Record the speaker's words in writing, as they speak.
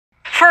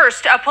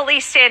First, a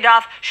police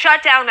standoff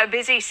shut down a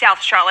busy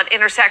South Charlotte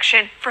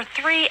intersection for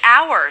 3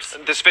 hours.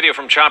 This video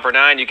from Chopper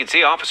 9, you can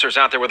see officers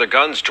out there with their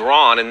guns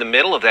drawn in the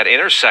middle of that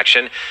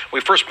intersection.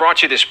 We first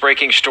brought you this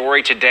breaking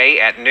story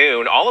today at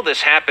noon. All of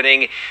this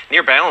happening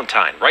near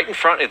Ballantyne, right in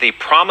front of the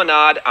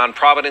Promenade on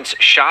Providence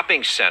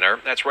Shopping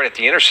Center. That's right at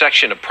the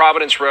intersection of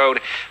Providence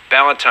Road,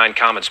 Ballantyne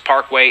Commons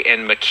Parkway,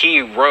 and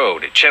McKee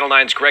Road. Channel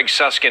 9's Greg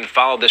Suskin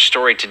followed this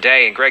story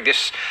today. And Greg,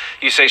 this,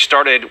 you say,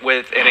 started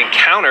with an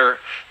encounter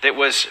that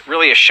was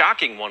really a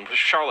shocking one with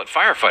Charlotte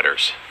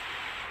firefighters.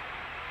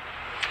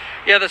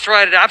 Yeah, that's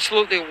right. It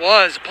absolutely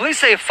was. Police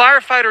say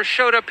firefighters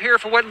showed up here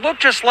for what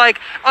looked just like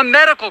a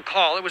medical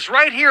call. It was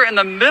right here in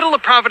the middle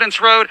of Providence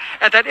Road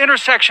at that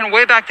intersection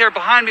way back there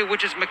behind me,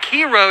 which is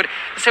McKee Road.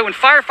 They say when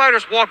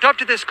firefighters walked up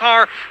to this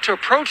car to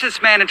approach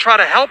this man and try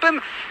to help him,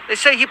 they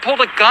say he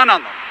pulled a gun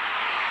on them.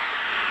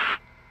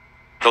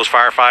 Those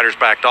firefighters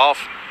backed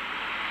off,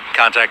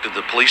 contacted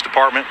the police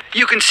department.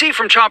 You can see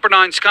from Chopper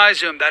 9 Sky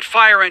Zoom that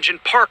fire engine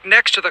parked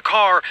next to the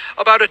car.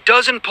 About a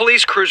dozen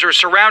police cruisers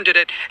surrounded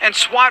it, and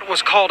SWAT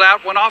was called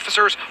out when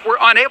officers were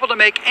unable to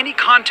make any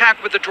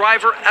contact with the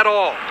driver at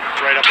all.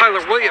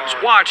 Tyler Williams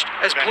watched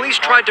as police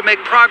tried to make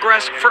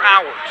progress for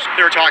hours.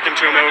 They were talking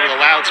to him over the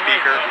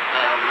loudspeaker.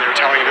 They were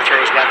telling him to throw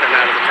his weapon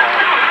out of the car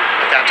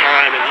at that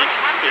time,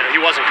 and he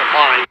wasn't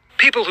complying.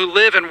 People who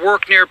live and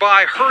work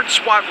nearby heard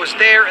SWAT was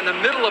there in the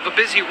middle of a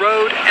busy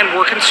road and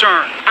were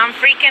concerned. I'm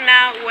freaking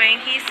out when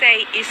he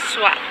say it's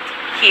SWAT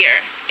here,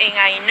 and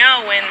I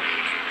know when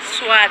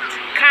SWAT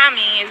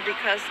coming is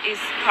because it's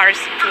hard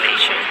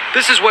situation.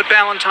 This is what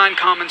Ballantyne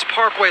Commons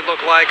Parkway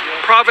looked like.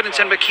 Providence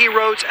and McKee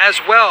Roads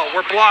as well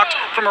were blocked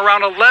from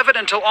around 11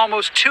 until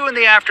almost 2 in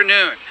the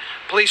afternoon.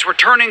 Police were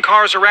turning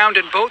cars around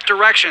in both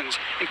directions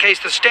in case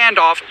the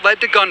standoff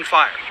led to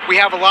gunfire. We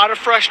have a lot of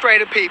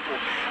frustrated people,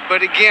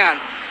 but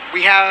again,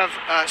 we have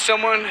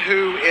someone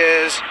who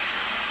is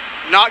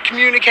not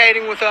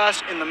communicating with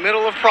us in the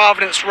middle of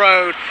Providence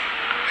Road,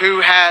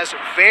 who has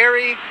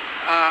very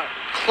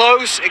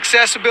close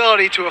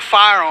accessibility to a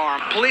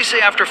firearm. Police say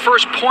after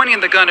first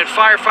pointing the gun at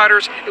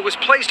firefighters, it was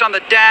placed on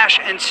the dash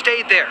and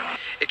stayed there.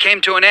 It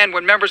came to an end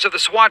when members of the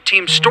SWAT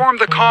team stormed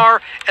the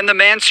car and the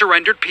man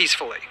surrendered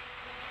peacefully.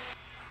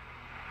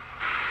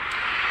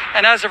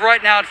 And as of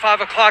right now at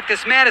 5 o'clock,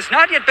 this man has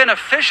not yet been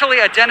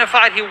officially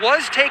identified. He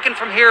was taken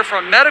from here for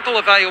a medical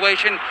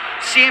evaluation.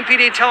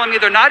 CMPD telling me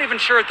they're not even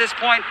sure at this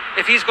point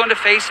if he's going to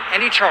face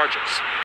any charges.